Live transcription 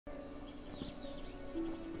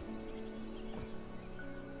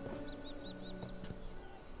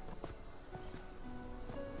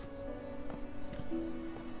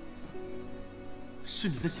是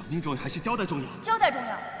你的小命重要，还是交代重要？交代重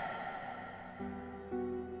要。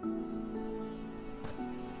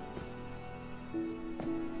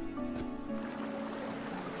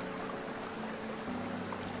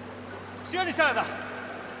谁让你下来的？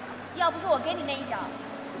要不是我给你那一脚，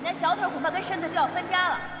你那小腿恐怕跟身子就要分家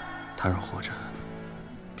了。他人活着，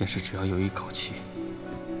便是只要有一口气，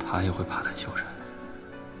他也会爬来救人。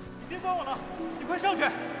别管我了，你快上去！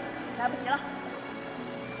来不及了。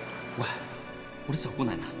喂，我的小姑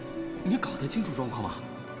奶奶，你搞得清楚状况吗？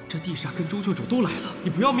这地煞跟周郡主都来了，你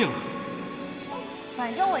不要命了？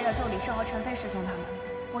反正我要救李胜和陈飞师兄他们，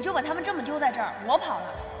我就把他们这么丢在这儿，我跑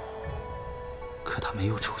了。可他没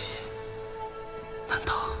有出现，难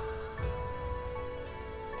道？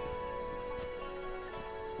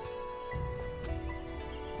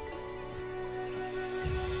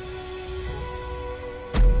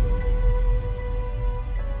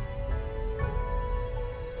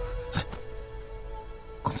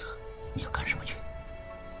公子，你要干什么去？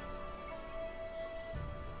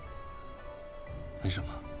没什么，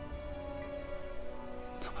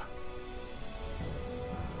走吧。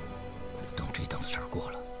等这档子事儿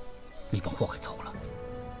过了，你把祸害走了，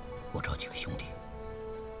我找几个兄弟，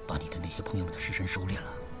把你的那些朋友们的尸身收敛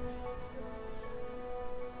了。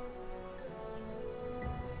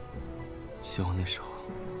希望那时候，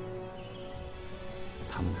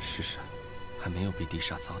他们的尸身还没有被地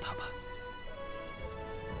煞糟蹋吧。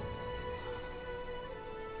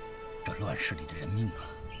这乱世里的人命啊，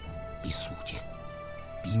比俗贱，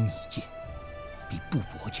比米贱，比布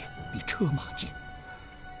帛贱，比车马贱，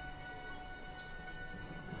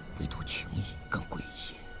唯独情谊更贵一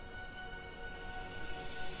些，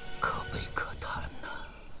可悲可叹呐！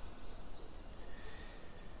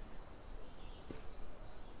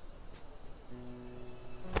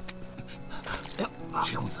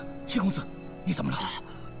谢公子，谢公子，你怎么了？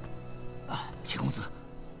谢公子，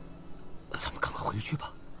咱们赶快回去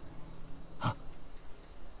吧。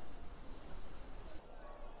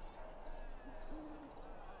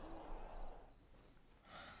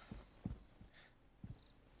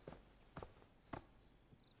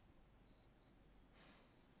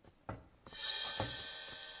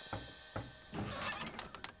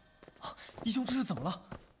义兄，这是怎么了？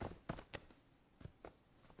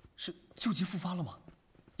是旧疾复发了吗？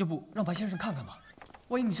要不让白先生看看吧，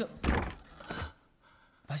万一你这……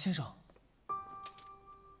白先生，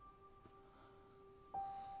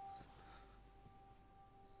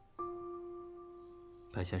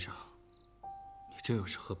白先生，你这又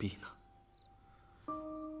是何必呢？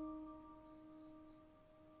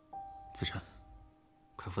子辰，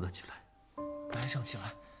快扶他起来。白先生起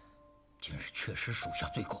来。今日确实属下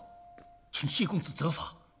罪过，请谢公子责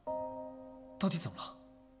罚。到底怎么了？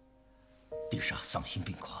地煞丧心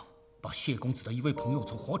病狂，把谢公子的一位朋友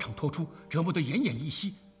从火场拖出，折磨得奄奄一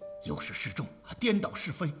息，有失示众，还颠倒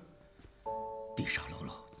是非。地煞喽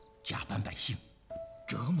啰，假扮百姓，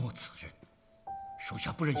折磨此人。属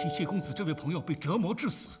下不忍心谢公子这位朋友被折磨致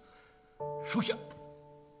死，属下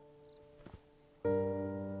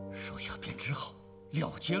便只好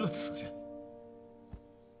了结了此人。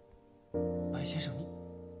白先生，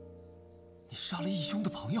你杀了义兄的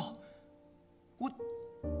朋友，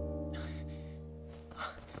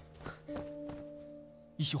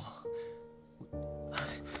义兄，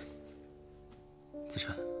子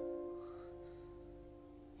辰，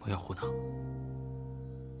不要胡闹。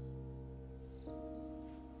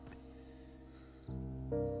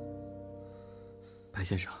白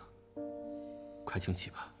先生，快请起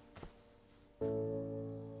吧。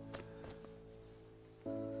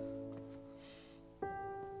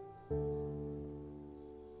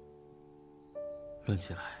论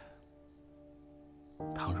起来，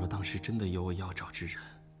倘若当时真的有我要找之人，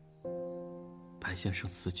白先生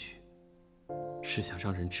此举是想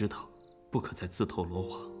让人知道，不可再自投罗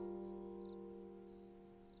网。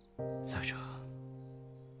再者，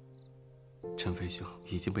陈飞兄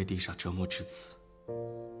已经被地煞折磨至此，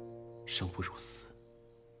生不如死，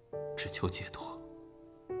只求解脱。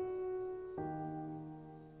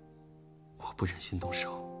我不忍心动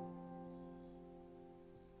手，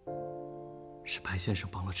是白先生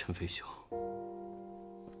帮了陈飞兄。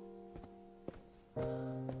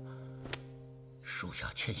属下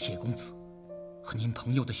欠谢公子和您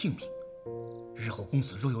朋友的性命，日后公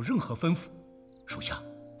子若有任何吩咐，属下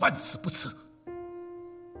万死不辞。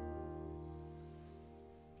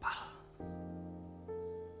罢了。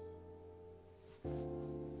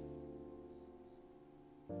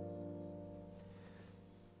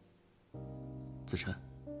子辰，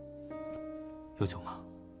有酒吗？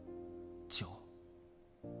酒。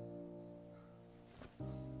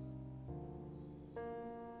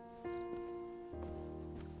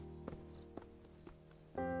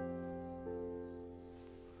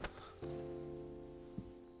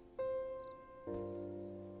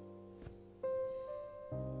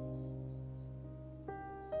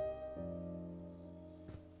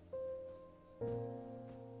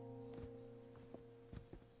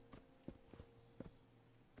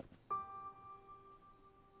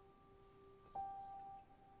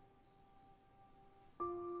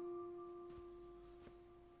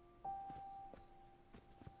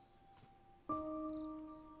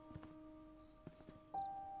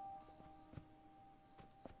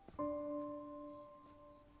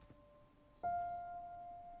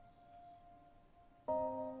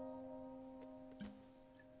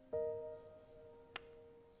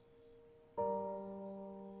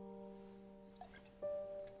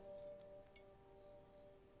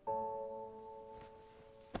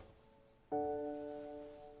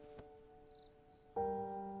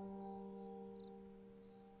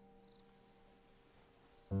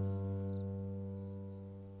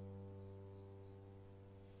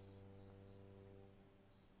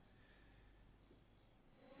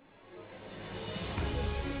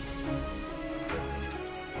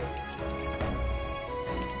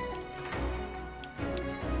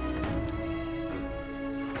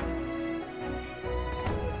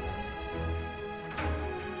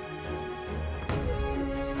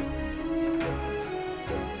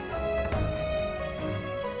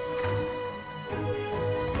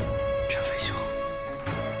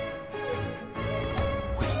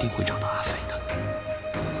定会找到阿飞的。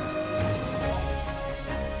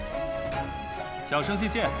小生姓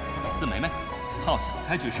谢，字梅梅，号小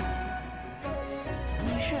开居士。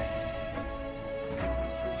你是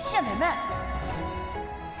谢梅梅？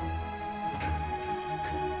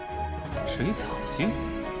水草精。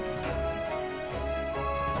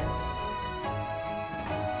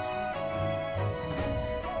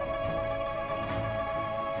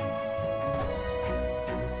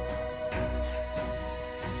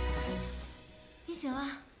 醒了，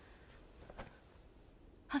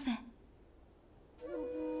阿飞，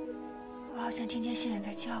我好像听见谢远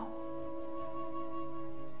在叫我。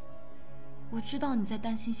我知道你在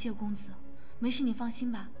担心谢公子，没事，你放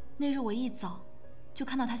心吧。那日我一早就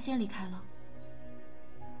看到他先离开了。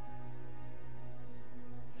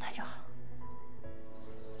那就好。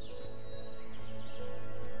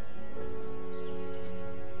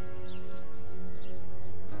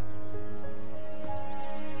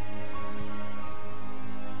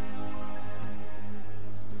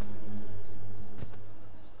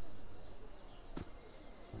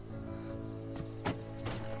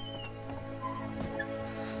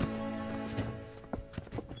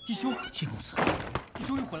 义兄，谢公子，你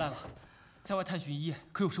终于回来了，在外探寻一夜，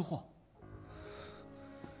可有收获？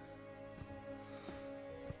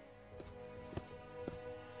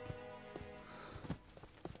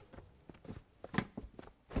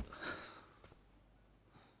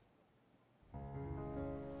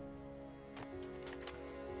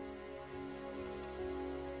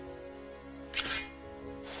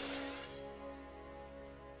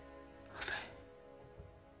阿飞，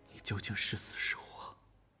你究竟是死是活？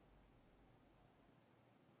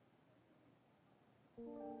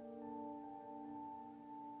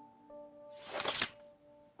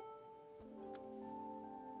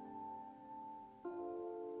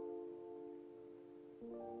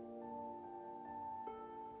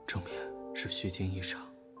 正面是虚惊一场，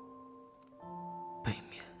背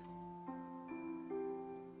面。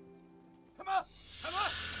开门！开门！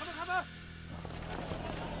开门！开门！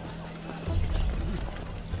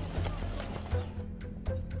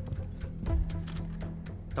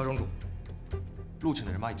大庄主，陆犬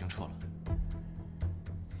的人马已经撤了。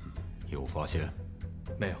有发现？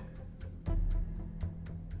没有。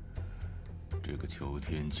这个裘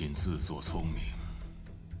天进自作聪明。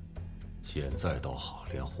 现在倒好，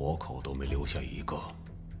连活口都没留下一个。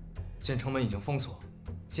现城门已经封锁，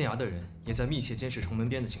县衙的人也在密切监视城门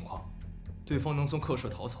边的情况。对方能从客舍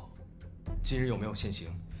逃走，今日又没有现形，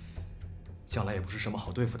想来也不是什么好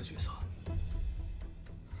对付的角色。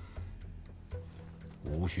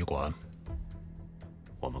无需管，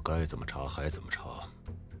我们该怎么查还怎么查，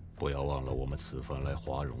不要忘了我们此番来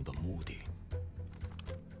华容的目的。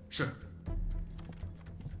是。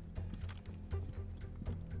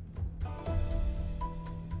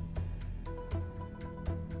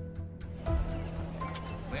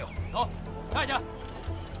 走，下去。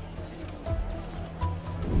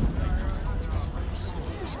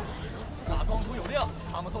大庄主有令，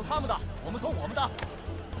他们走他们的，我们走我们的。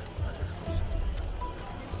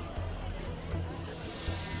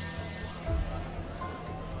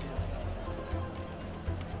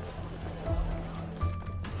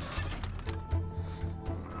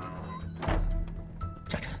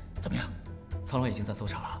家臣怎么样？苍狼已经在搜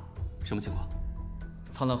查了，什么情况？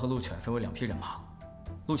苍狼和鹿犬分为2批人马。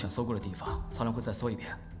 鹿犬搜过的地方，苍狼会再搜一遍；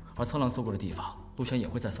而苍狼搜过的地方，鹿犬也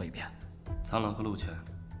会再搜一遍。苍狼和鹿犬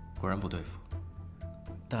果然不对付，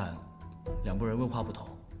但2拨人问话不同。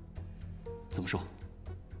怎么说？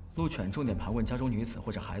鹿犬重点盘问家中女子或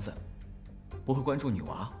者孩子，不会关注女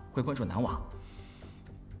娃，会关注男娃。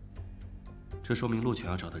这说明鹿犬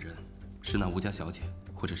要找的人是那吴家小姐，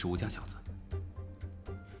或者是吴家小子。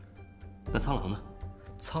那苍狼呢？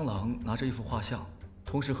苍狼拿着一幅画像，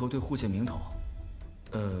同时核对户籍名头。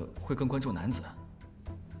 会更关注男子。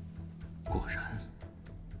果然，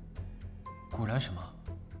果然什么？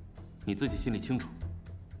你自己心里清楚。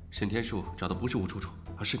沈天树找的不是吴楚楚，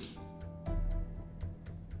而是你。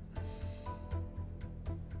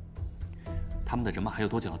他们的人马还有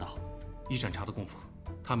多久要到？一盏茶的功夫，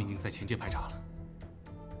他们已经在前街排查了。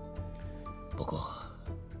不过，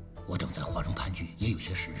我等在华容盘踞也有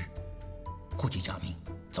些时日，户籍假名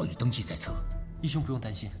早已登记在册。义兄不用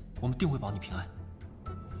担心，我们定会保你平安。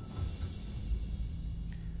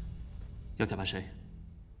 要假扮谁？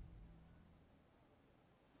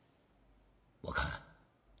我看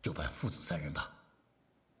就扮父子3人吧。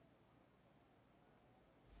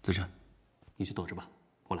子辰，你去躲着吧，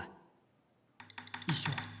我来。义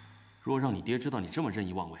兄，若让你爹知道你这么任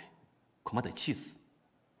意妄为，恐怕得气死。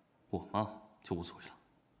我嘛就无所谓了。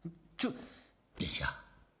这，殿下，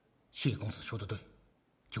谢公子说的对，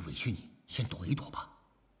就委屈你先躲一躲吧。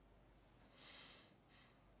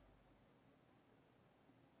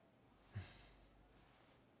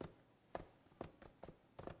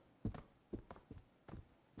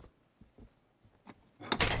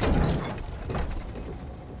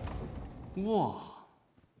哇，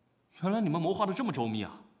原来你们谋划的这么周密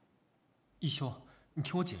啊！一休，你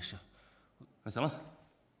听我解释。行了，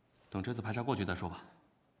等这次排查过去再说吧。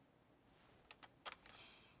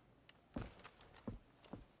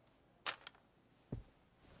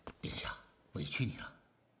殿下，委屈你了。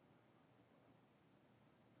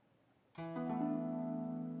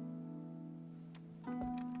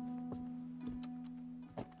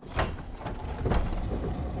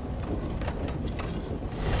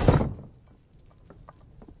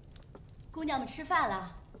姑娘们吃饭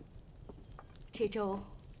了。这粥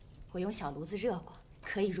我用小炉子热过，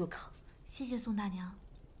可以入口。谢谢宋大娘。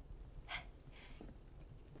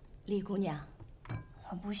李姑娘，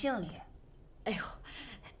我不姓李。哎呦，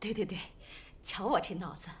对对对，瞧我这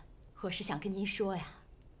脑子，我是想跟您说呀，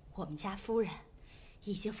我们家夫人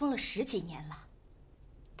已经疯了10几年了。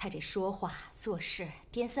她这说话做事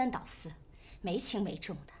颠三倒四，没轻没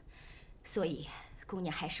重的，所以姑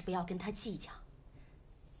娘还是不要跟她计较。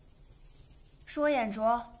恕我眼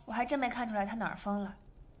拙，我还真没看出来她哪儿疯了。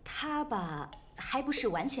她吧，还不是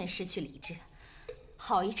完全失去理智，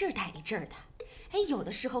好一阵儿歹一阵儿的。哎，有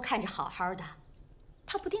的时候看着好好的，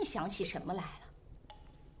她不定想起什么来了，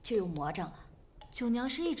就有魔怔了。九娘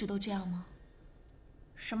是一直都这样吗？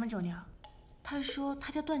什么九娘？她说她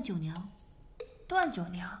叫段九娘。段九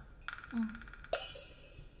娘？嗯。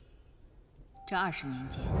这20年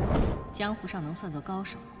间，江湖上能算作高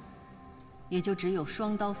手，也就只有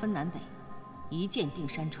双刀分南北，一剑定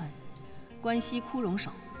山川，关西枯荣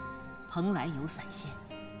手，蓬莱有散仙。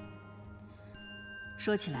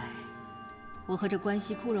说起来，我和这关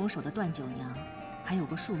西枯荣手的段九娘还有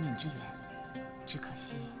过数面之缘，只可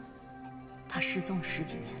惜她失踪了10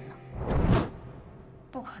几年了。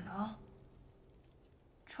不可能！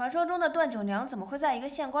传说中的段九娘怎么会在一个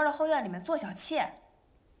县官的后院里面做小妾？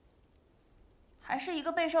还是一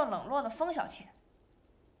个备受冷落的疯小妾？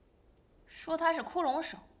说她是枯荣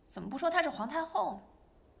手，怎么不说她是皇太后呢？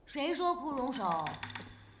谁说枯荣手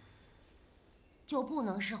就不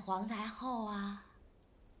能是皇太后啊？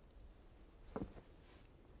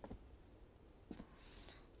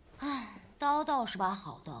哎，刀倒是把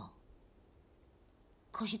好刀，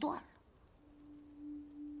可惜断了。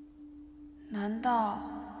难道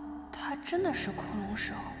她真的是枯荣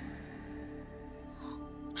手？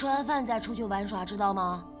吃完饭再出去玩耍，知道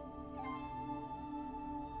吗？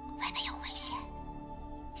外面有危险，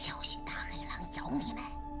小心大黑狼咬你们！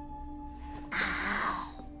啊！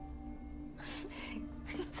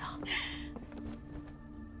走。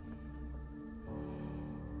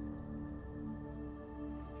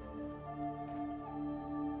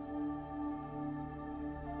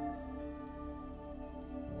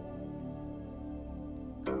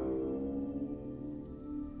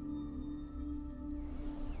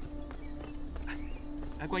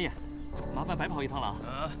哎，关爷，麻烦白跑一趟了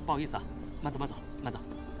啊！不好意思啊，慢走慢走慢走。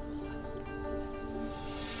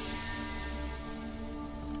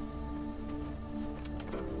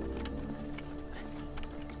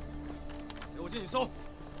给我进去搜！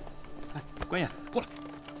哎，关爷，过来。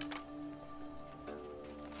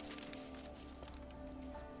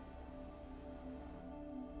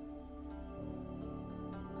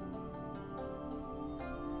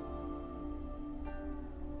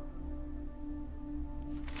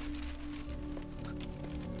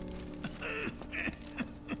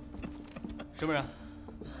什么人？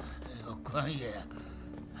关爷，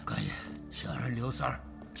关爷，小人刘三儿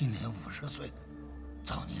今年50岁，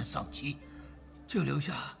早年丧妻，就留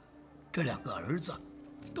下这2个儿子，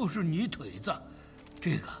都是泥腿子。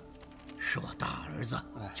这个是我大儿子，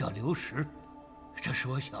叫刘石；这是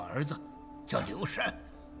我小儿子，叫刘山。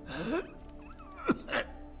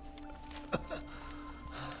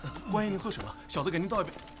关爷，您喝水了，小的给您倒一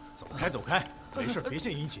杯。走开，走开，没事，别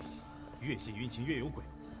献殷勤，越献殷勤越有鬼。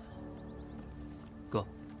哥，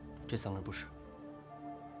这3个人不是。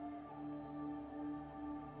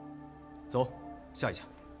走，下一家。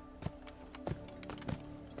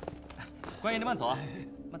关爷，您慢走啊，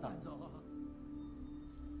慢走。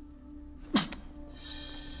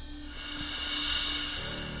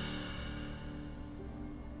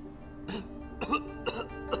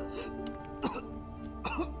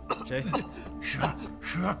谁？石。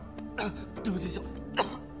对不起，小。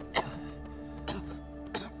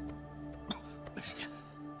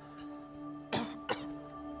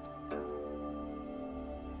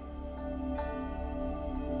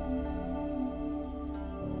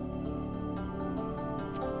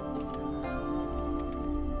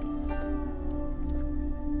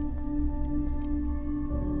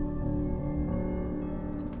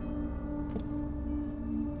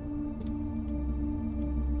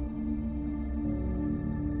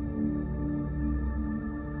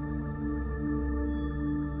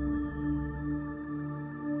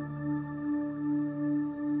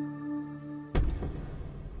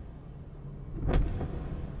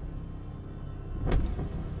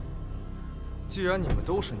既然你们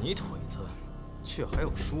都是泥腿子，却还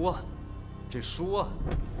有书案，这书案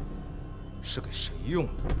是给谁用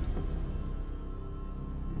的？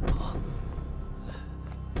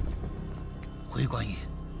回官爷，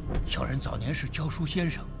小人早年是教书先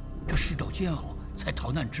生，这世道煎熬，才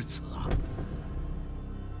逃难至此啊。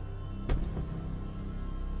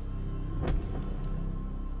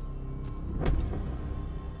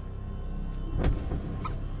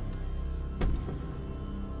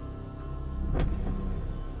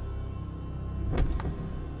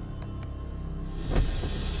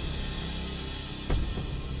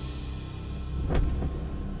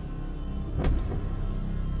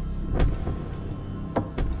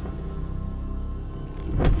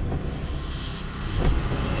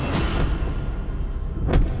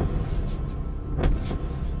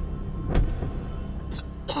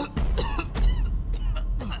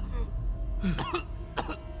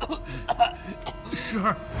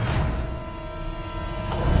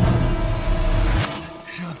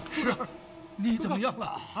你怎么样了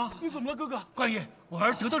啊？你怎么了，哥哥？官爷，我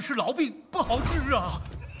儿得的是痨病，不好治啊。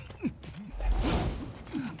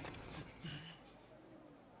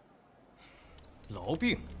痨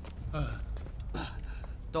病？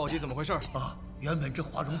到底怎么回事啊？原本这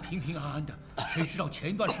华容平平安安的，谁知道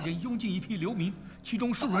前一段时间涌进一批流民，其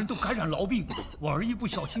中数人都感染痨病，我儿一不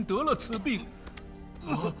小心得了此病。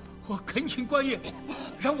我恳请官爷，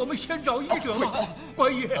让我们先找医者吧。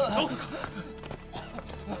官爷，走。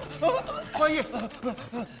官爷，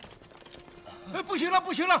不行了，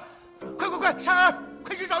不行了！快，善儿，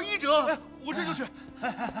快去找医者！我这就去。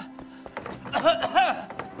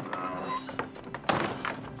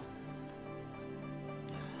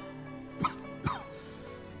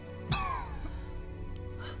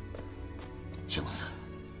谢公子，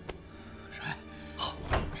谁？好，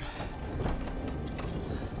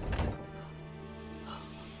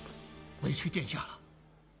委屈殿下了。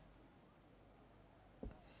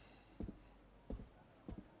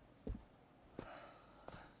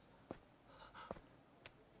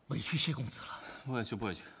委屈谢公子了，不委屈，不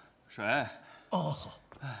委屈。谁？哦，好。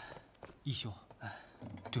义兄，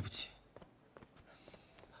对不起。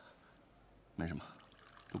没什么，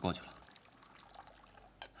都过去了。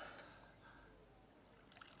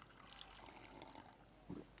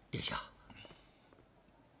殿下，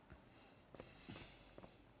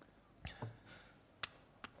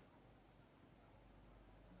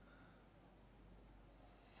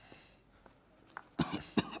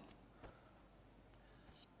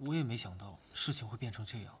我也没想到事情会变成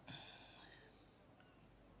这样。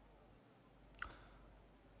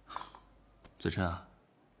子琛啊，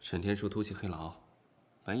沈天树突袭黑牢，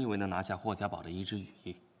本以为能拿下霍家堡的一支羽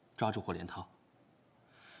翼，抓住霍连涛。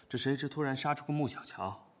这谁知突然杀出个穆小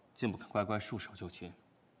乔，竟不肯乖乖束手就擒。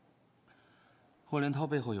霍连涛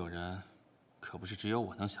背后有人，可不是只有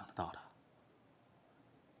我能想得到的。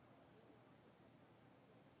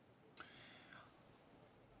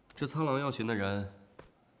这苍狼要寻的人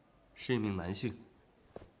是一名男性，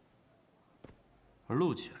而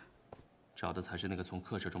陆犬找的才是那个从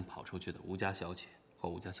客舍中跑出去的吴家小姐或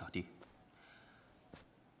吴家小弟。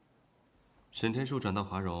沈天树转到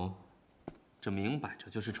华容，这明摆着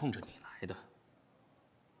就是冲着你来的。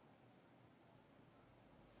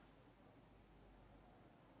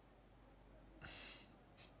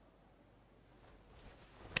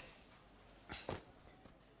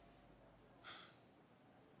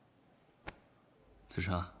子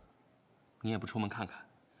成，你也不出门看看，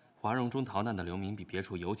华容中逃难的流民比别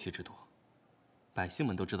处尤其之多，百姓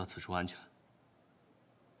们都知道此处安全。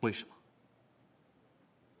为什么？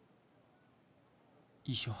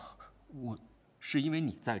义兄，是因为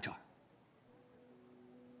你在这儿。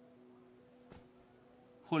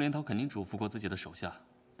霍连涛肯定嘱咐过自己的手下，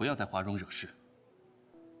不要在华容惹事。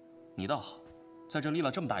你倒好，在这立了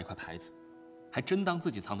这么大一块牌子，还真当自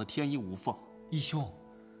己藏得天衣无缝。义兄，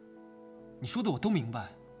你说的我都明白。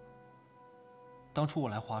当初我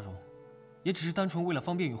来华容，也只是单纯为了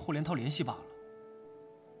方便与霍连涛联系罢了。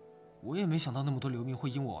我也没想到那么多流民会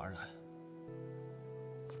因我而来。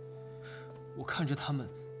我看着他们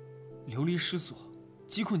流离失所、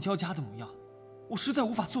饥困交加的模样，我实在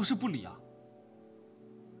无法坐视不理啊。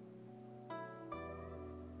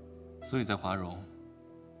所以在华容，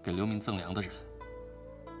给流民赠粮的人，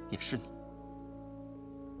也是你。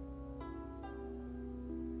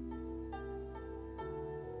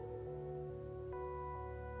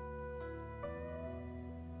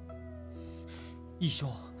义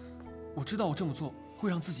兄，我知道我这么做会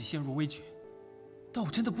让自己陷入危局，但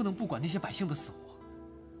我真的不能不管那些百姓的死活。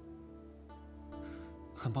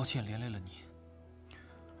很抱歉连累了你，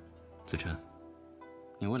子琛，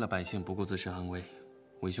你为了百姓不顾自身安危，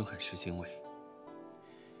为兄很是欣慰。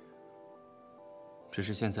只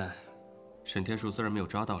是现在，沈天树虽然没有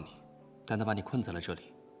抓到你，但他把你困在了这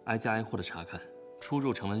里，挨家挨户的查看，出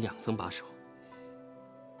入城门2僧把守。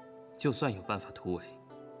就算有办法突围，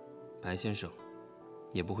白先生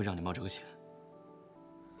也不会让你冒这个险。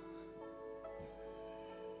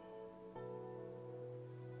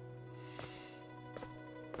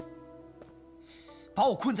把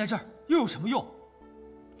我困在这儿又有什么用？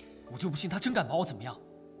我就不信他真敢把我怎么样。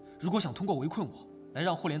如果想通过围困我来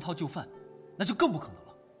让霍连涛就范，那就更不可能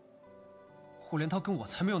了。霍连涛跟我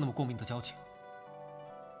才没有那么过命的交情。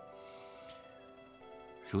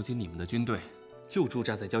如今你们的军队就驻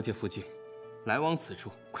扎在交界附近，来往此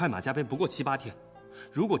处快马加鞭不过7、8天。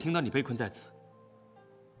如果听到你被困在此，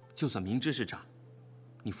就算明知是诈，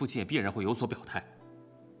你父亲也必然会有所表态。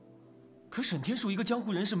可沈天树一个江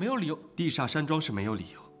湖人士没有理由。地煞山庄是没有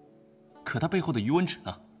理由，可他背后的于文止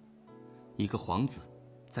呢？一个皇子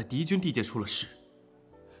在敌军地界出了事，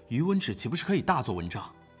于文止岂不是可以大做文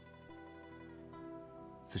章？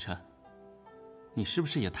子琛，你是不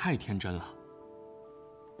是也太天真了？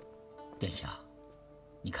殿下，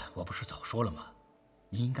你看我不是早说了吗？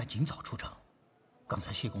你应该尽早出城。刚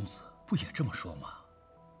才谢公子不也这么说吗？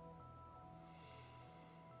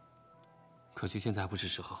可惜现在还不是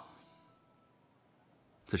时候。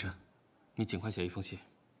子琛，你尽快写一封信，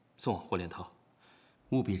送往霍连涛，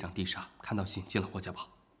务必让地煞看到信进了霍家堡。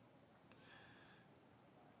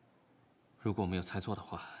如果我没有猜错的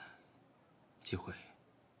话，机会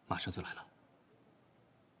马上就来了。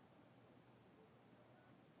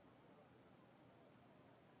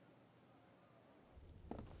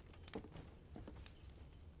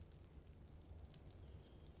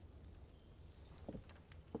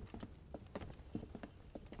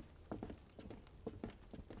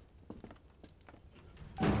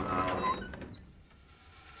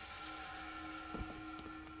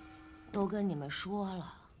都跟你们说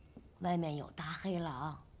了，外面有大黑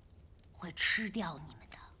狼，会吃掉你们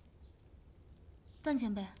的。段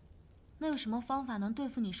前辈，那有什么方法能对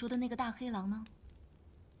付你说的那个大黑狼呢？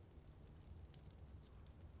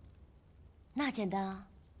那简单啊，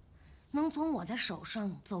能从我的手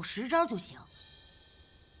上走10招就行。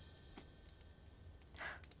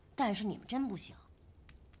但是你们真不行，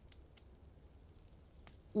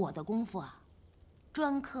我的功夫啊，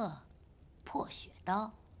专克破血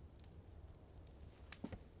刀。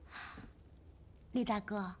李大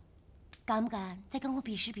哥，敢不敢再跟我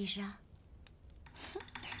比试比试啊？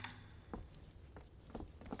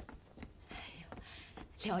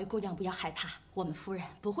两位姑娘不要害怕，我们夫人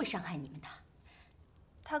不会伤害你们的。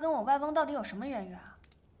他跟我外翁到底有什么渊源啊？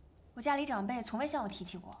我家里长辈从未向我提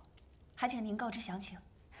起过，还请您告知详情。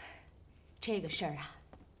这个事儿啊，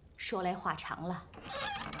说来话长了。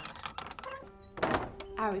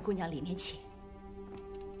2位姑娘里面请。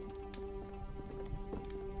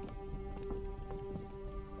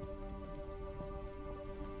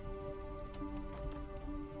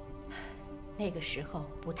那个时候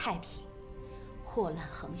不太平，祸乱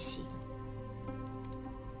横行。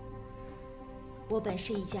我本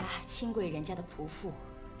是一家清贵人家的仆妇，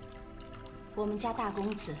我们家大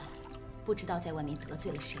公子不知道在外面得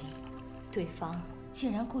罪了谁，对方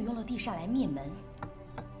竟然雇佣了地煞来灭门。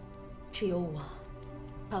只有我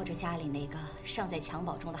抱着家里那个尚在襁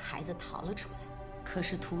褓中的孩子逃了出来，可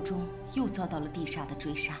是途中又遭到了地煞的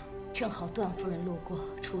追杀，正好段夫人路过，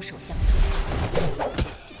出手相助。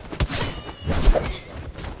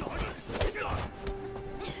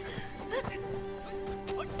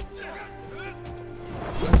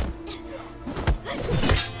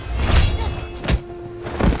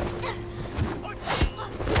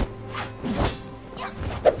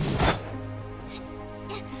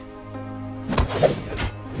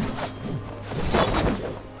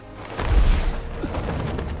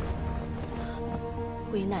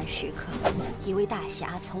危难时刻，一位大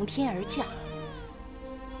侠从天而降。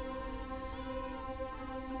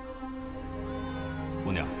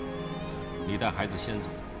姑娘，你带孩子先走。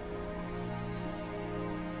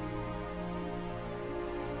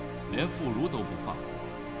连妇孺都不放过，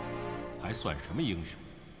还算什么英雄？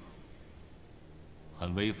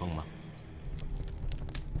很威风吗？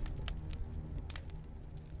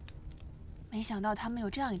没想到他们有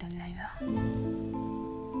这样一段渊源啊！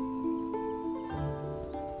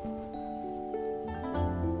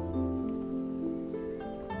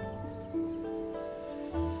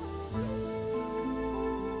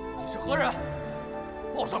你是何人？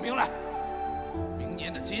报上名来。明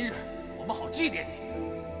年的今日，我们好祭奠你。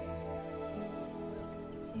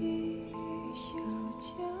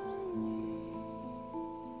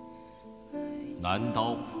南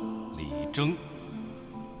刀，李征。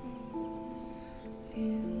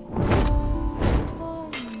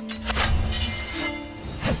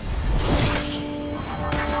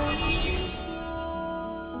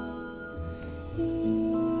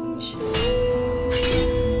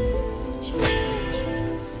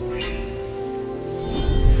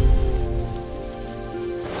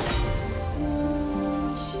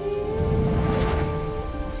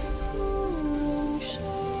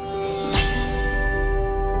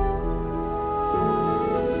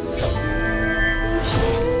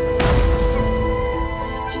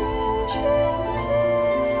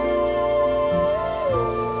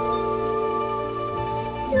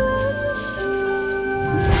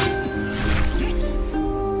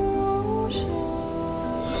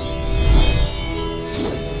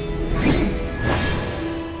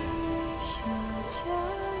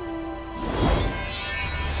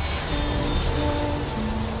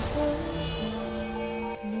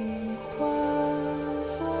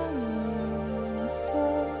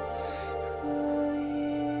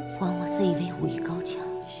自以为武艺高强，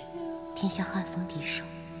天下汉风敌手，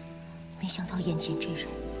没想到眼前这人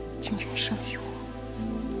竟远胜于我。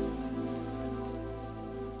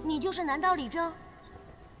你就是南刀李征？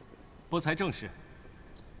不才正是。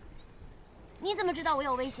你怎么知道我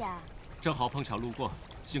有危险啊？正好碰巧路过，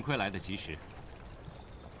幸亏来得及时。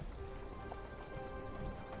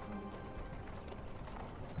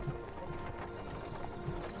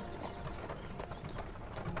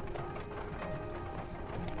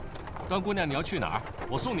段姑娘，你要去哪儿？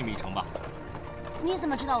我送你们一程吧。你怎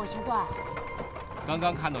么知道我姓段？刚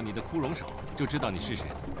刚看到你的枯荣手，就知道你是谁。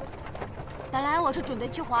本来我是准备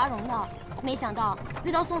去华容的，没想到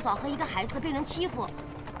遇到宋嫂和一个孩子被人欺负，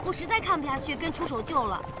我实在看不下去，便出手救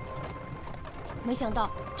了。没想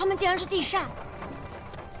到他们竟然是地煞。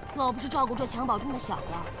要不是照顾这襁褓中的小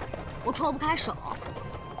的，我抽不开手，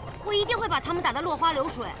我一定会把他们打得落花流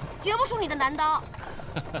水，绝不输你的南刀。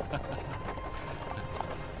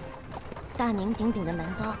大名鼎鼎的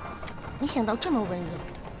南刀，没想到这么温柔。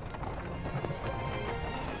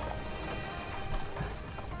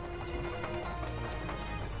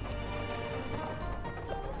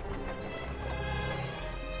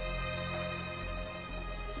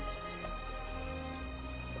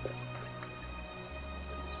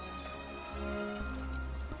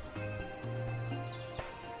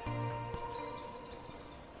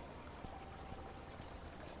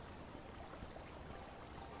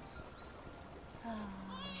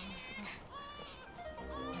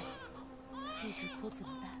这只哭怎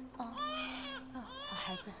么办？好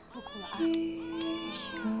孩子，不哭了啊。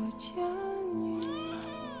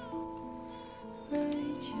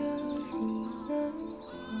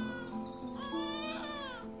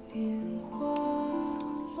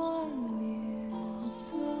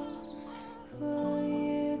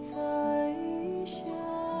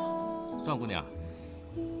段姑娘，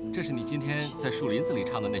这是你今天在树林子里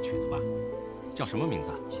唱的那曲子吧？叫什么名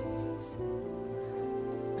字啊？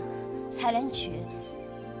采莲曲。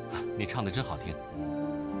你唱的真好听。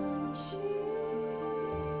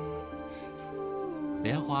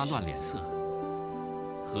莲花乱脸色，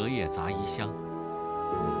荷叶杂衣香，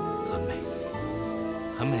很美，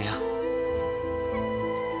很美啊！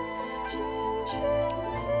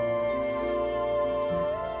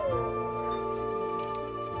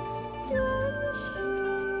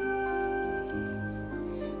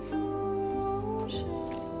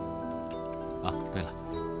啊，对了，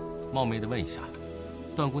冒昧的问一下，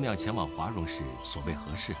段姑娘前往华容时所谓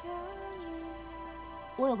何事？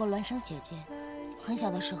我有个孪生姐姐，很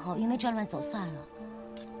小的时候因为战乱走散了。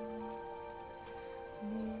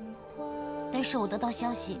但是我得到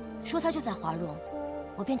消息说她就在华容，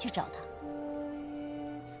我便去找她。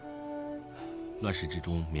乱世之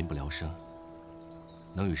中民不聊生，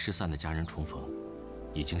能与失散的家人重逢，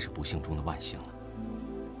已经是不幸中的万幸了。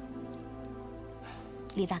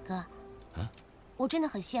李大哥，我真的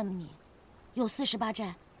很羡慕你，有48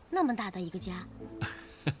寨那么大的一个家。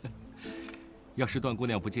要是段姑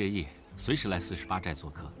娘不介意，随时来48寨做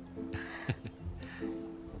客。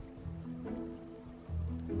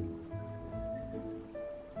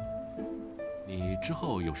你之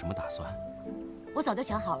后有什么打算？我早就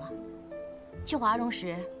想好了，去华容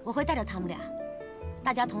时我会带着他们俩，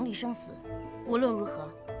大家同理生死，无论如何，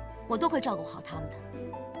我都会照顾好他们的。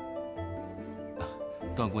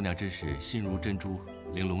段姑娘真是心如珍珠，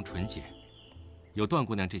玲珑纯洁。有段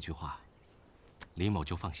姑娘这句话，李某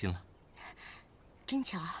就放心了。真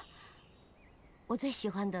巧，我最喜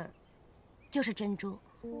欢的就是珍珠。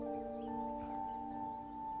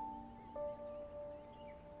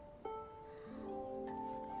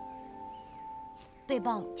贝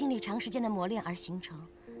蚌经历长时间的磨练而形成，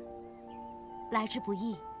来之不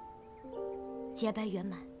易，洁白圆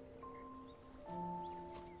满。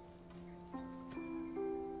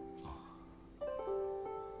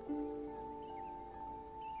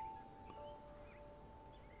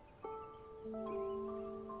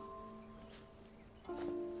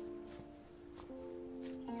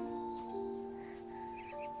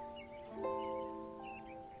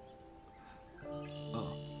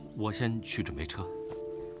我先去准备车。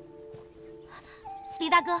李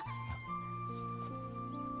大哥，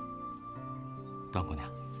段姑娘，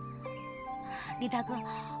李大哥，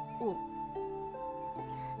我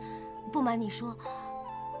不瞒你说，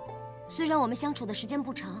虽然我们相处的时间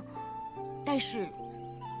不长，但是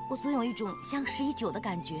我总有一种相识已久的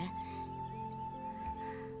感觉。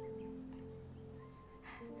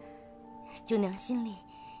舅娘心里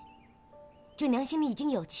已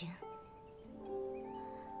经有情。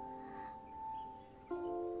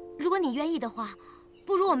如果你愿意的话，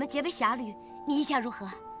不如我们结为侠侣，你意下如何？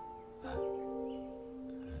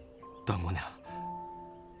段姑娘，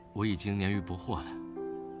我已经年逾不惑了，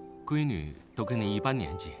闺女都跟你一般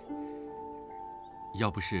年纪，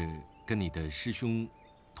要不是跟你的师兄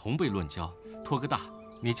同辈论交，托个大，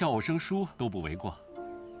你叫我声叔都不为过。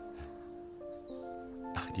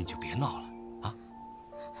你就别闹了啊！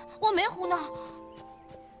我没胡闹，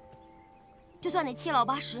就算你七老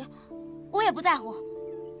八十，我也不在乎。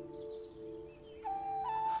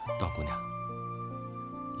段姑娘，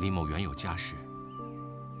李某原有家室，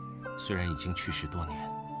虽然已经去世多年，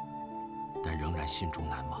但仍然心中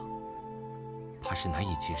难忘，怕是难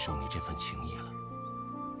以接受你这份情谊了。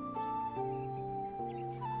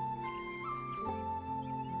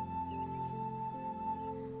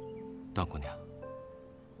段姑娘，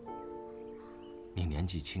你年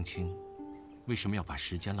纪轻轻，为什么要把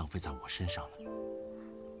时间浪费在我身上呢？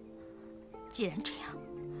既然这样，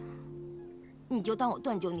你就当我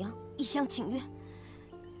段九娘一厢情愿。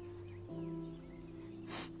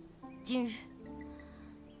今日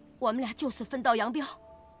我们俩就此分道扬镳。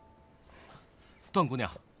段姑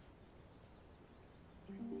娘，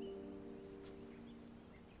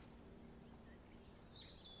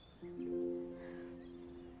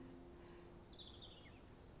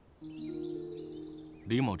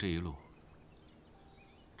李某这一路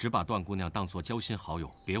只把段姑娘当作交心好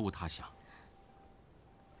友，别无他想。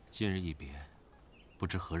今日一别，不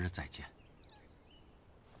知何日再见。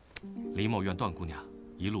李某愿段姑娘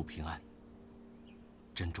一路平安，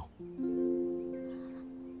珍重。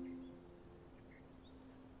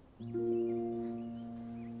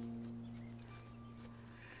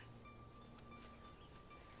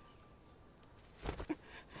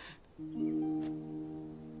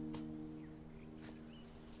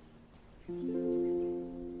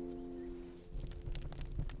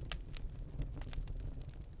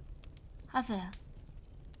阿飞，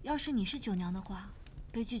要是你是九娘的话，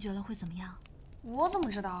被拒绝了会怎么样？我怎么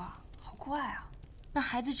知道啊？好怪啊！那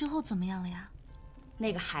孩子之后怎么样了呀？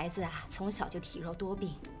那个孩子啊，从小就体弱多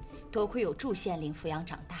病，多亏有祝县令抚养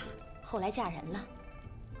长大，后来嫁人了。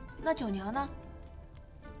那九娘呢？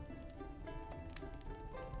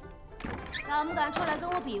敢不敢出来跟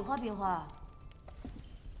我比划比划？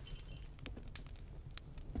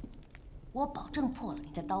我保证破了你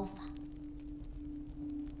的刀法。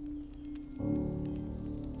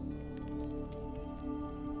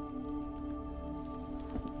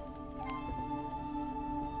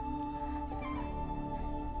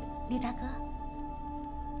李大哥，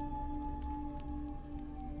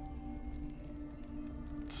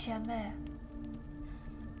前辈，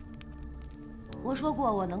我说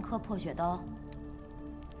过我能刻破血刀。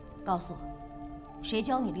告诉我，谁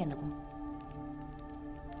教你练的功？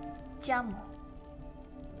家母。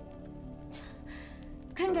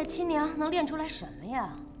跟着亲娘能练出来什么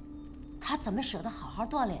呀？她怎么舍得好好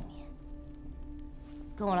锻炼你？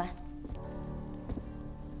跟我来。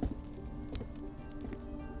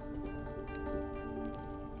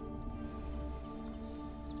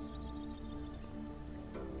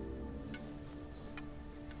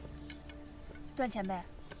段前辈，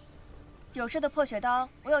九式的破血刀，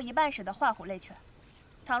我有一半使的画虎类拳。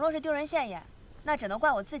倘若是丢人现眼，那只能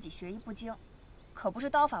怪我自己学艺不精，可不是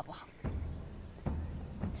刀法不好。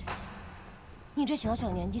你这小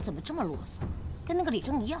年纪怎么这么啰嗦，跟那个李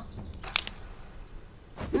征一样？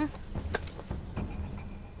嗯。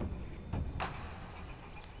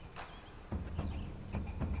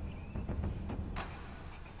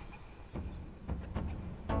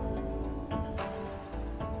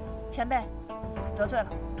前辈，得罪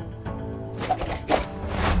了。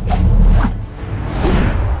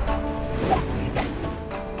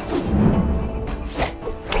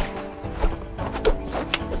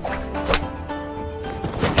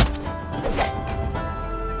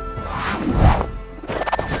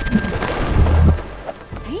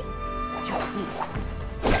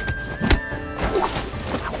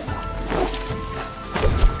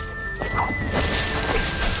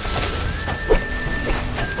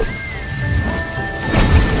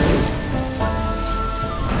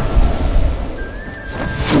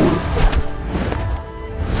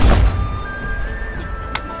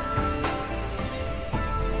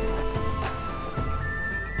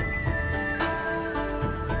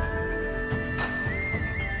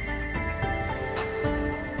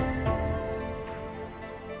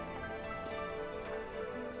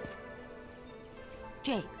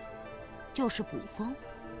这个就是补风，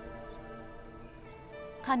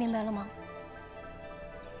看明白了吗？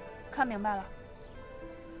看明白了。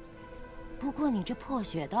不过你这破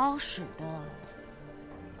血刀使的，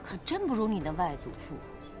可真不如你的外祖父。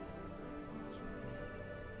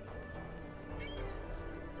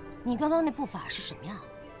你刚刚那步法是什么呀？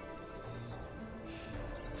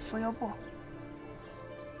浮游步。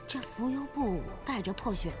这浮游部带着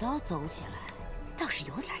破血刀走起来，倒是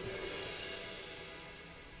有点意思。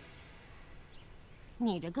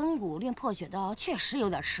你这根骨练破血刀确实有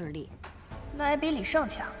点吃力，那也比李胜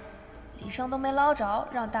强。李胜都没捞着，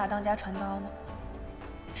让大当家传刀呢。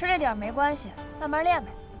吃这点没关系，慢慢练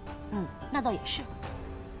呗。那倒也是。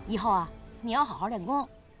以后啊，你要好好练功。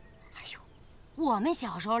哎呦，我们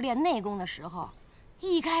小时候练内功的时候，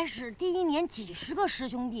一开始第一年几十个师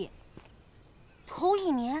兄弟，头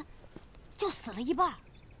一年就死了一半，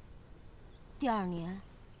第二年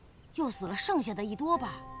又死了剩下的一多半。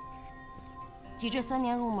及至3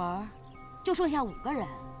年入门，就剩下5个人，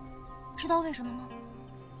知道为什么吗？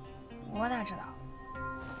我哪知道？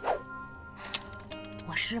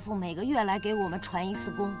我师父每个月来给我们传1次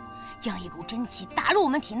功，将一股真气打入我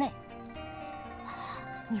们体内。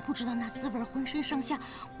你不知道那滋味，浑身上下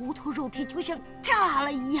骨头肉皮就像炸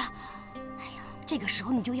了一样。哎呀，这个时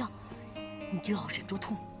候你就要忍住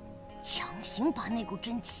痛，强行把那股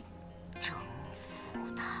真气征服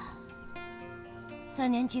它。3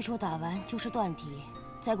年基础打完就是断体，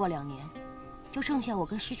再过2年，就剩下我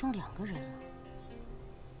跟师兄2个人了。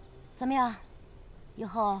怎么样？以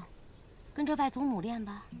后跟着外祖母练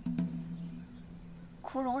吧。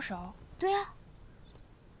枯荣手？对啊。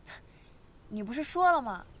你不是说了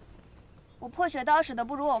吗？我破血刀使的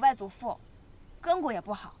不如我外祖父，根骨也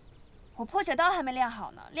不好。我破血刀还没练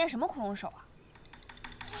好呢，练什么枯荣手啊？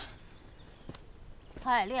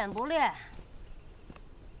爱练不练。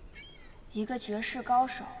一个绝世高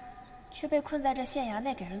手，却被困在这县衙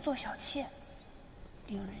内给人做小妾，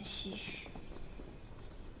令人唏嘘。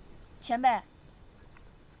前辈，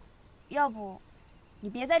要不你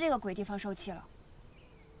别在这个鬼地方受气了。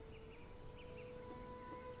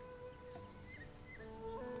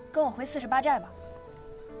跟我回48寨吧。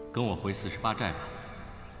跟我回48寨吧。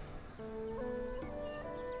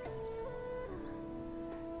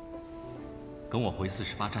跟我回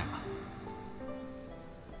48寨吧。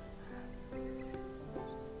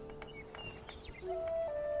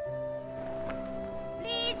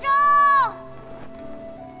李征，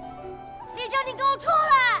李征，你给我出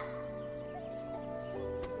来！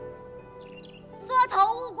缩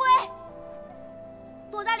头乌龟，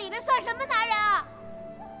躲在里面算什么男人啊？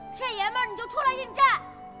这爷们儿你就出来应战！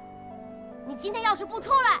你今天要是不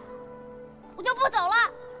出来，我就不走了。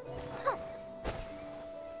哼！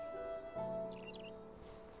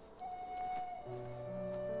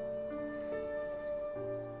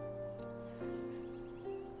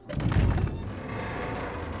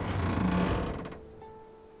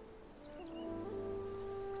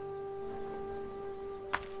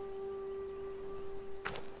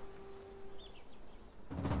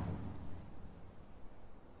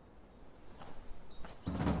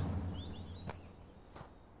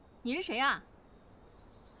你是谁啊？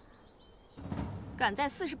敢在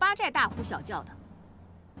48寨大呼小叫的？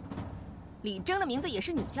李征的名字也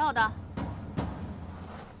是你叫的？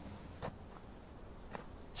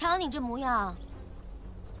瞧你这模样，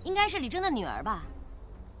应该是李征的女儿吧？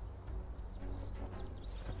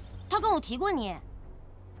他跟我提过你，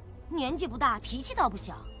年纪不大，脾气倒不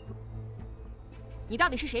小。你到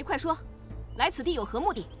底是谁？快说！来此地有何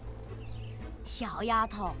目的？小丫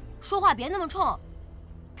头，说话别那么冲。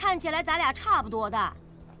看起来咱俩差不多大，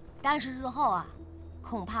但是日后啊，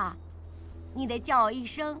恐怕你得叫我一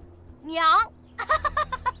声娘。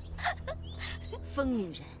疯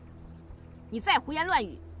女人，你再胡言乱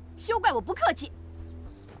语，休怪我不客气。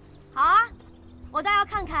好啊，我倒要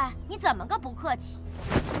看看你怎么个不客气。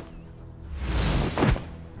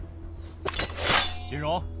金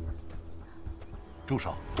荣，住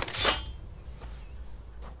手！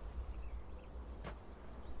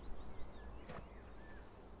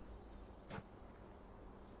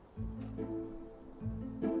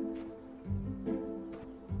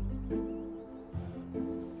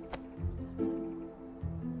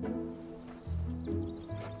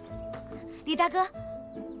李大哥，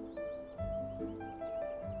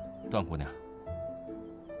段姑娘，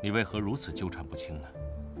你为何如此纠缠不清呢？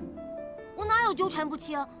我哪有纠缠不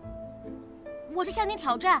清？我是向你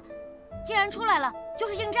挑战，既然出来了，就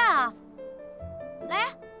是应战啊！来呀，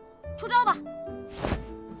出招吧！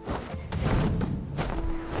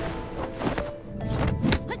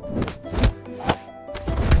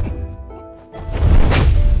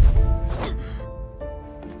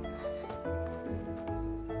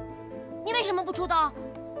你为什么不出刀？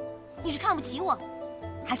你是看不起我，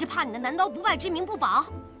还是怕你的南刀不败之名不保？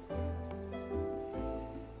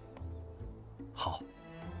好，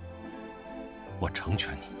我成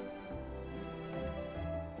全你。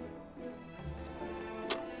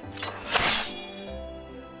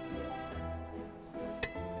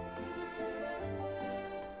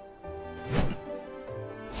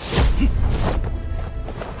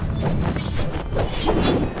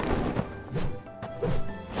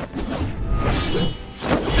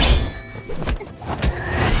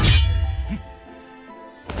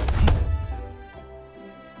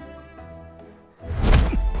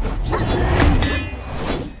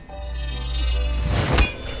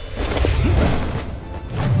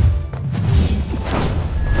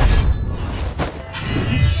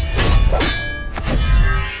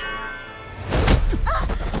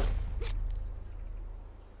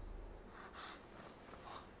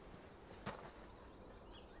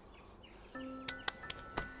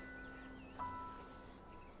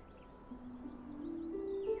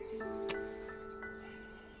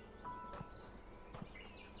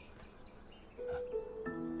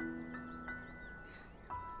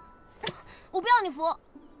我不要你扶。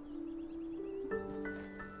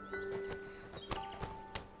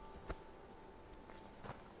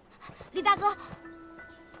李大哥，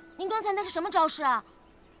您刚才那是什么招式啊？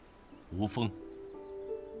无风。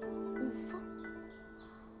无风。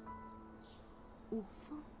无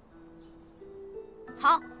风。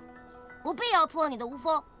好，我必要破你的无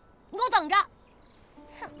风，你给我等着！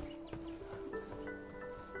哼。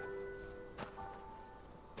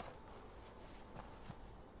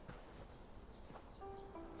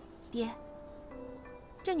 爹，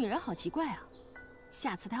这女人好奇怪啊！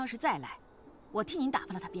下次她要是再来，我替您打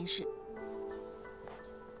发了她便是。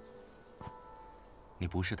你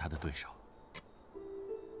不是她的对手，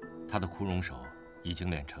她的枯荣手已经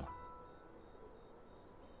练成。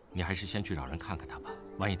你还是先去找人看看她吧，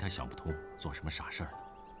万一她想不通，做什么傻事儿呢？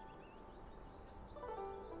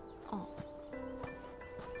哦。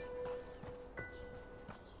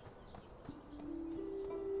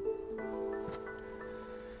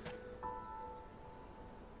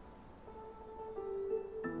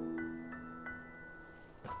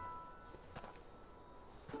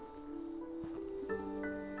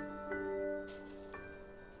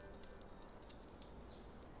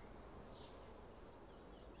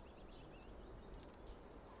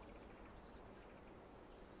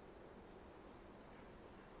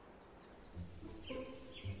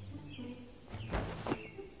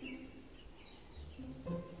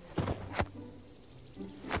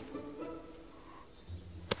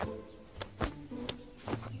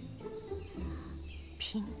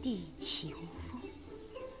 平地起无风，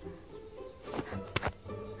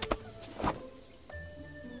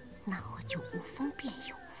那我就无风变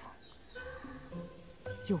有风，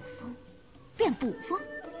有风变补风，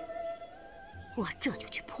我这就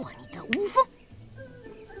去破你的无风。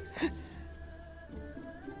哼！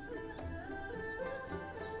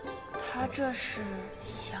他这是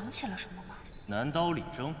想起了什么吗？南刀李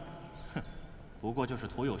征，哼，不过就是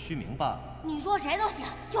徒有虚名罢了。你说谁都行，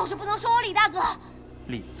就是不能说我李大哥。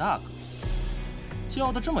 李大哥，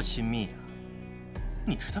叫的这么亲密啊？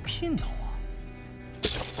你是他姘头啊？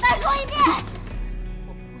再说一遍！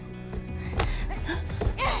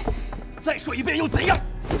再说一遍又怎样？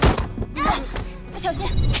小心！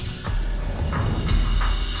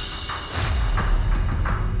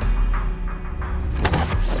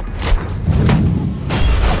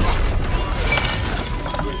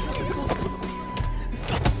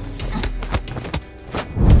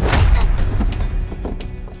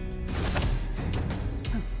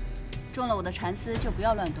中了我的蚕丝就不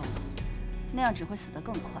要乱动了，那样只会死得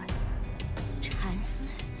更快。蚕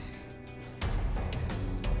丝？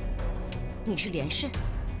你是连胜？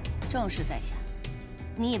正是在下。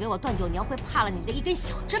你以为我段九娘会怕了你的一根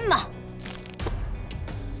小针吗？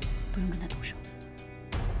不用跟他动手，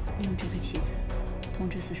你用这颗棋子通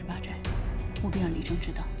知48寨，务必让李征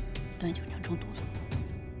知道段九娘中毒了。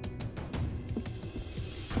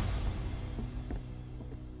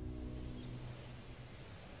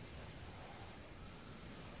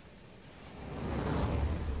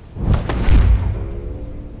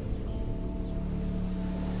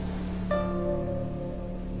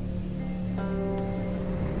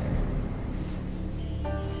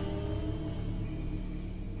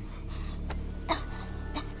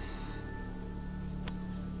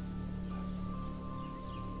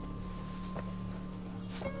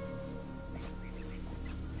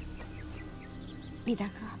 李大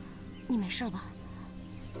哥，你没事吧？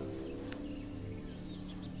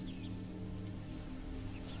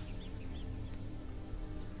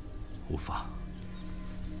无妨。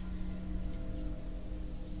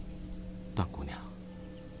段姑娘，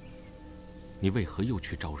你为何又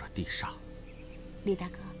去招惹地煞？李大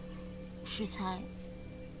哥，适才，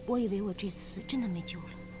我以为我这次真的没救了，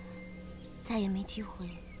再也没机会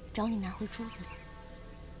找你拿回珠子了。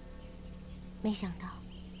没想到，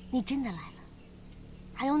你真的来了。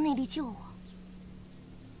 还用内力救我？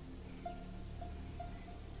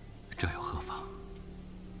这又何妨？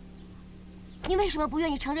你为什么不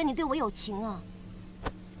愿意承认你对我有情啊？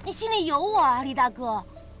你心里有我啊，李大哥。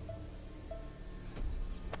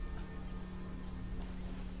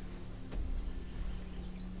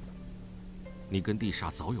你跟地煞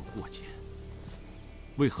早有过节，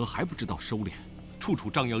为何还不知道收敛，处处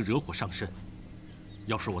张扬惹火上身？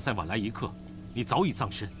要是我再晚来一刻，你早已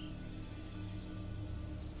葬身。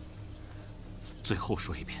最后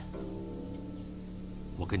说一遍，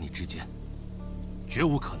我跟你之间绝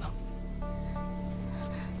无可能。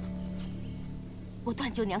我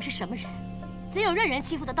段九娘是什么人？怎有任人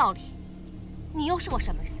欺负的道理？你又是我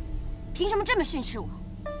什么人？凭什么这么训斥我？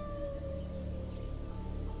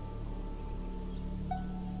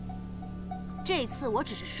这次我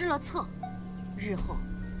只是失了策，日后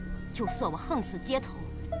就算我横死街头，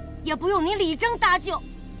也不用你李征搭救。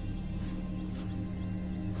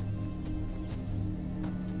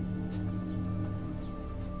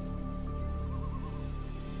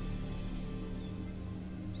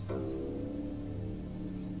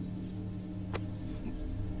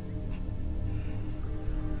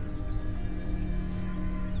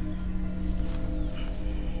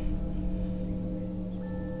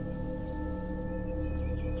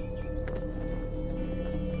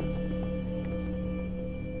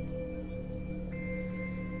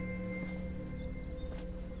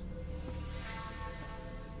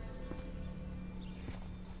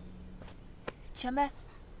前辈，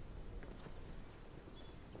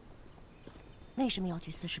为什么要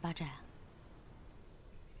去48寨啊？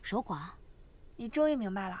守寡？你终于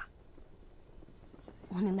明白了。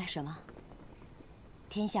我明白什么？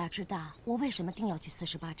天下之大，我为什么定要去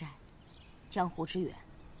48寨？江湖之远，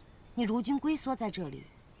你如今龟缩在这里，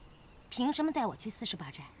凭什么带我去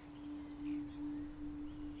48寨？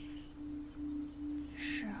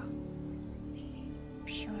是啊，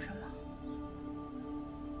凭什么？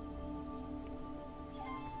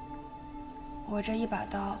我这一把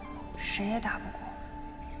刀，谁也打不过，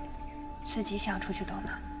自己想出去都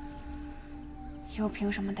难，又凭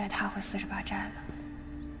什么带他回48寨呢？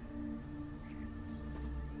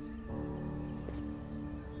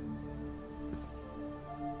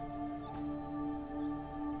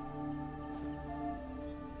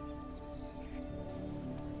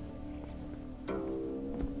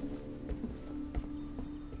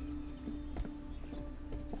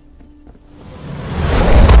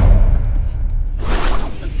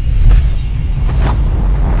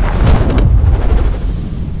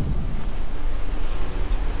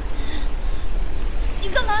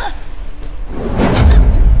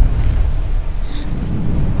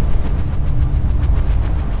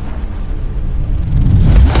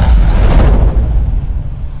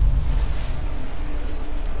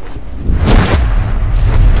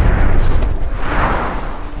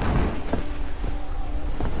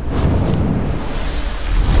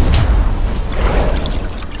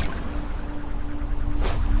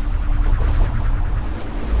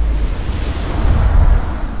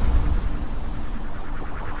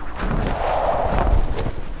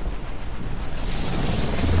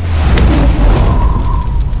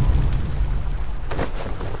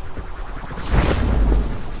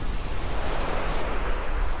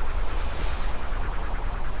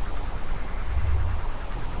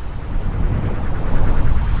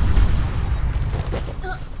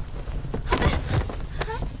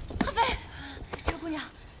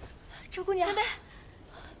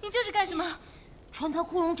传他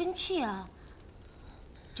枯荣真气啊！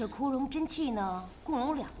这枯荣真气呢，共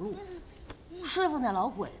有2路，师傅那老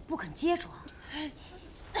鬼不肯揭穿。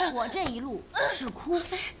我这一路是枯，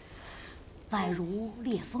外如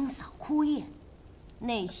烈风扫枯叶，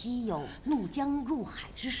内吸有怒江入海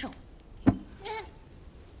之兽，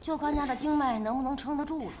就看他的经脉能不能撑得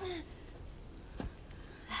住了。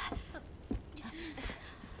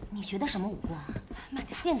你学的什么武功？慢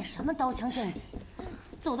点。练的什么刀枪剑戟？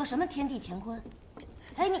走的什么天地乾坤？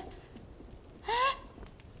哎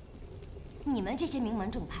你们这些名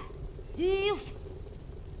门正派，迂腐，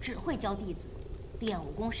只会教弟子练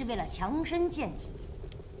武功是为了强身健体，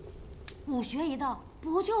武学一道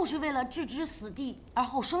不就是为了置之死地而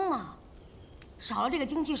后生吗？少了这个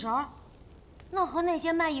精气神儿，那和那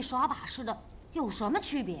些卖艺耍把式的有什么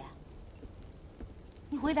区别？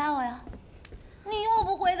你回答我呀！你又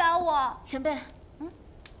不回答我。前辈，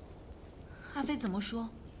阿飞怎么说，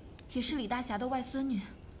也是李大侠的外孙女，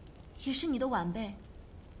也是你的晚辈。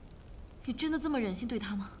你真的这么忍心对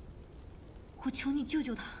她吗？我求你救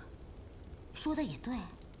救她。说的也对，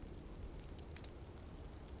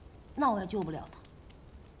那我也救不了她。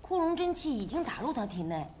枯荣真气已经打入她体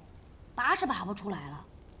内，拔是拔不出来了，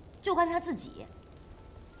就看她自己。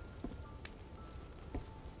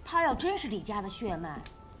他要真是李家的血脉，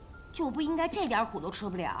就不应该这点苦都吃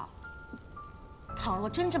不了。倘若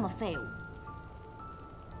真这么废物，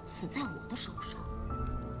死在我的手上，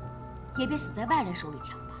也比死在外人手里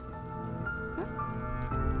强吧？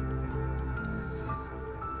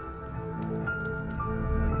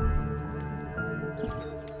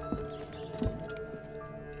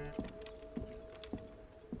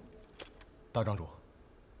大庄主，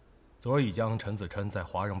昨儿已将陈子琛在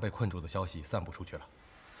华容被困住的消息散布出去了。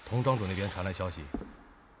童庄主那边传来消息，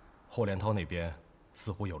霍连涛那边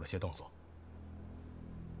似乎有了些动作。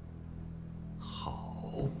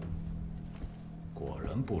好，果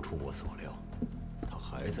然不出我所料，他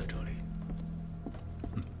还在这里。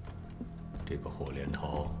这个霍连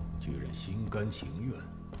涛居然心甘情愿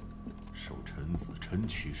受陈子琛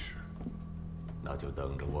驱使，那就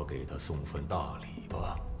等着我给他送份大礼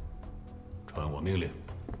吧。传我命令，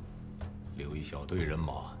留一小队人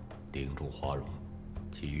马盯住华容，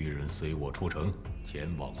其余人随我出城，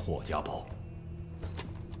前往霍家堡。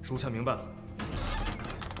属下明白了。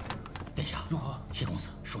殿下，如何？谢公子，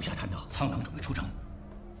属下探到苍狼准备出城。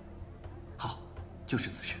好，就是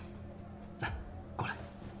此事。来，过来。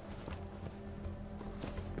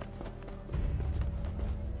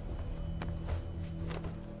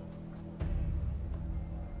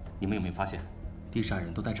你们有没有发现，地煞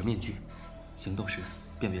人都戴着面具，行动时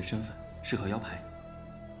辨别身份，适合腰牌。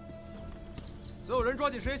所有人抓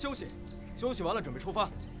紧时间休息，休息完了准备出发。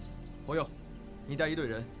朋友，你带一队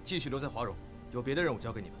人继续留在华容，有别的任务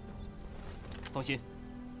交给你们。放心，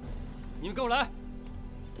你们跟我来。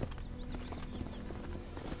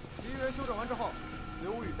其余人休整完之后，随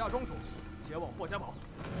我与大庄主前往霍家堡。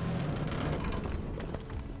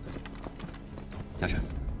家臣，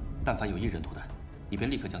但凡有一人脱单，你便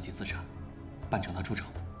立刻将其刺杀，办成他出城。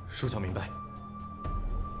属下明白。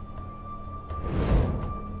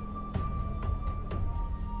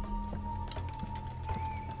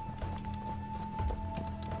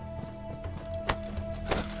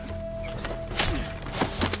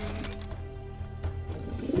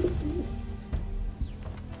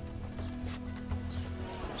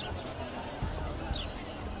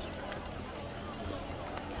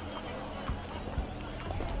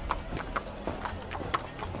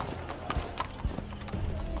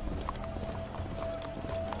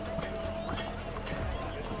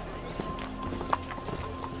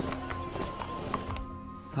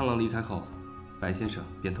苍狼离开后，白先生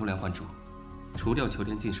便偷梁换柱，除掉裘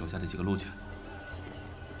天进手下的几个鹿犬。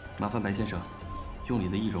麻烦白先生用你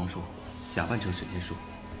的易容术假扮成沈天树，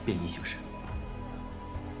便衣行事。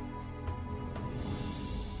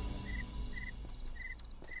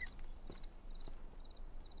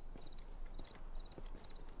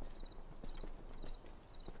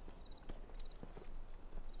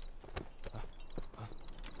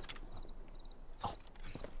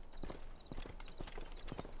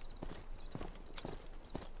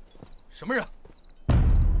什么人？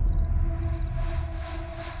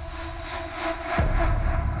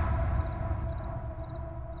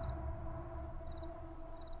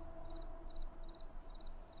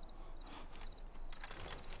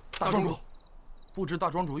大庄主，不知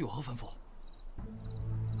大庄主有何吩咐？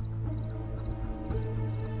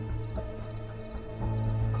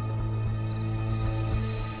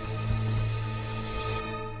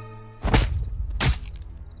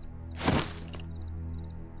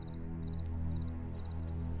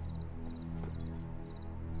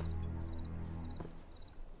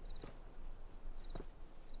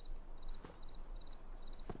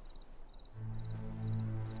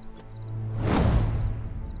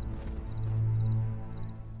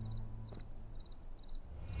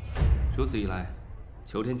如此一来，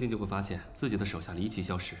裘天进就会发现自己的手下离奇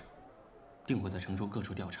消失，定会在城中各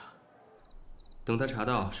处调查。等他查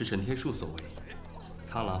到是沈天树所为，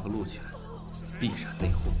苍狼和鹿犬必然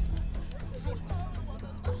内讧。说出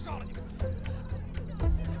来，杀了你们！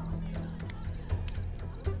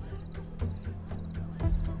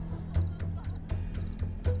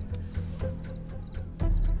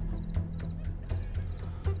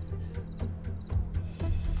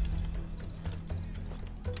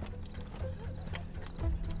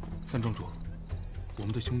三庄主，我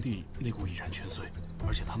们的兄弟肋骨已然全碎，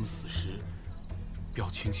而且他们死时表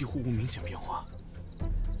情几乎无明显变化。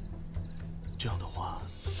这样的话，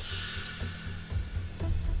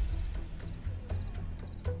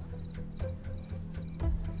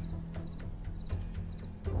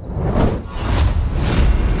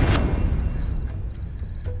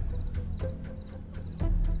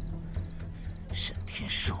沈天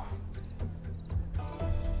树，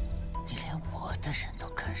你连我的人都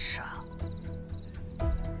敢杀！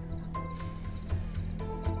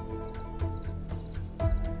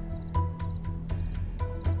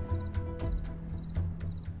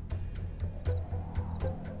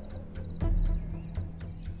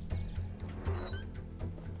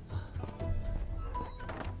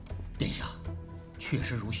殿下，确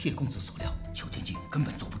实如谢公子所料，邱天静根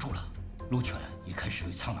本坐不住了。陆权也开始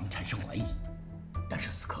对苍狼产生怀疑，但是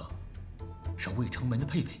此刻，守卫城门的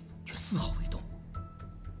佩佩却丝毫未动。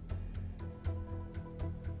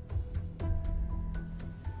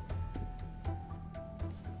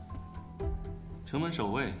城门守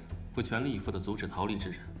卫会全力以赴地阻止逃离之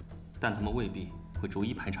人，但他们未必会逐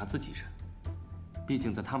一排查自己人。毕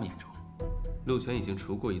竟在他们眼中，陆权已经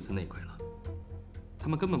除过一次内鬼了。他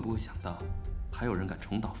们根本不会想到，还有人敢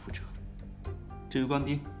重蹈覆辙。至于官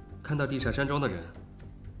兵，看到地煞山庄的人，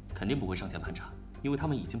肯定不会上前盘查，因为他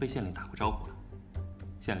们已经被县令打过招呼了。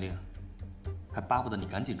县令还巴不得你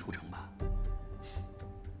赶紧出城吧。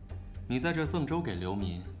你在这赠粥给流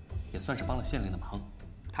民，也算是帮了县令的忙，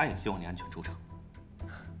他也希望你安全出城。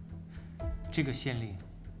这个县令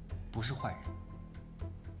不是坏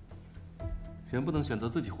人。人不能选择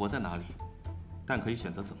自己活在哪里，但可以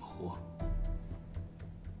选择怎么活。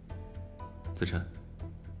子辰，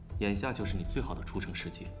眼下就是你最好的出城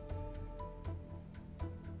时机。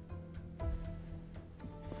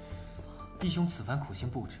义兄此番苦心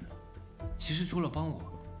布置，其实除了帮我，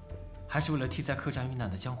还是为了替在客栈遇难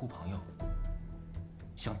的江湖朋友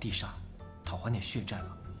向地煞讨还点血债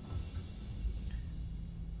吧。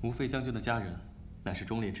吴废将军的家人乃是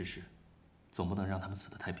忠烈之士，总不能让他们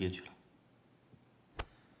死得太憋屈了。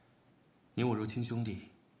你我如亲兄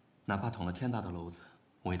弟，哪怕捅了天大的篓子，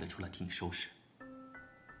我也得出来替你收拾。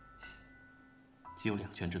既有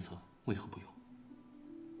两全之策，为何不用？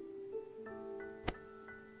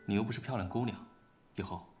你又不是漂亮姑娘，以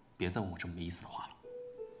后别再问我这么没意思的话了。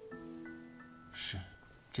是，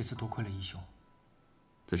这次多亏了义兄。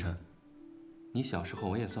子辰，你小时候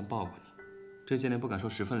我也算抱过你，这些年不敢说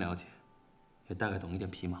十分了解，也大概懂一点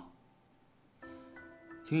皮毛。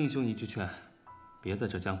听义兄一句劝，别在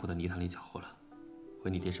这江湖的泥潭里搅和了，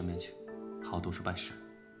回你爹身边去，好好读书办事。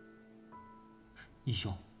义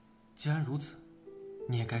兄，既然如此，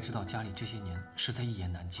你也该知道家里这些年实在一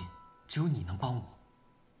言难尽，只有你能帮我。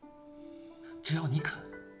只要你肯，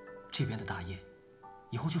这边的大业，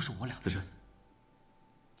以后就是我俩。子辰，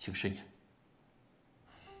请慎言。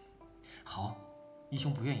好，义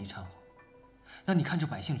兄不愿意掺和，那你看这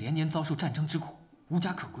百姓连年遭受战争之苦，无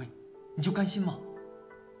家可归，你就甘心吗？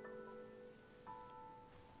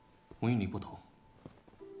我与你不同，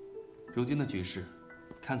如今的局势，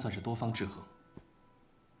看算是多方制衡。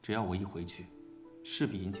只要我一回去，势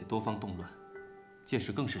必引起多方动乱，届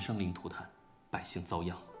时更是生灵涂炭，百姓遭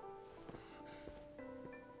殃。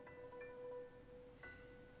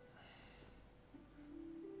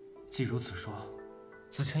既如此说，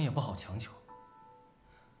子辰也不好强求。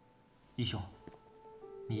义兄，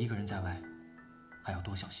你一个人在外，还要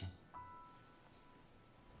多小心。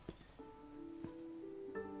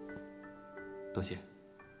多谢。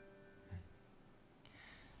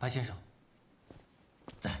白先生，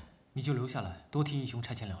在，你就留下来多替义兄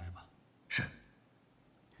差遣2日吧。是。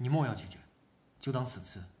你莫要拒绝，就当此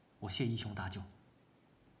次我谢义兄搭救。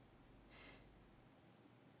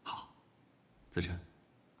好，子辰，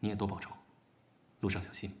你也多保重，路上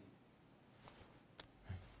小心。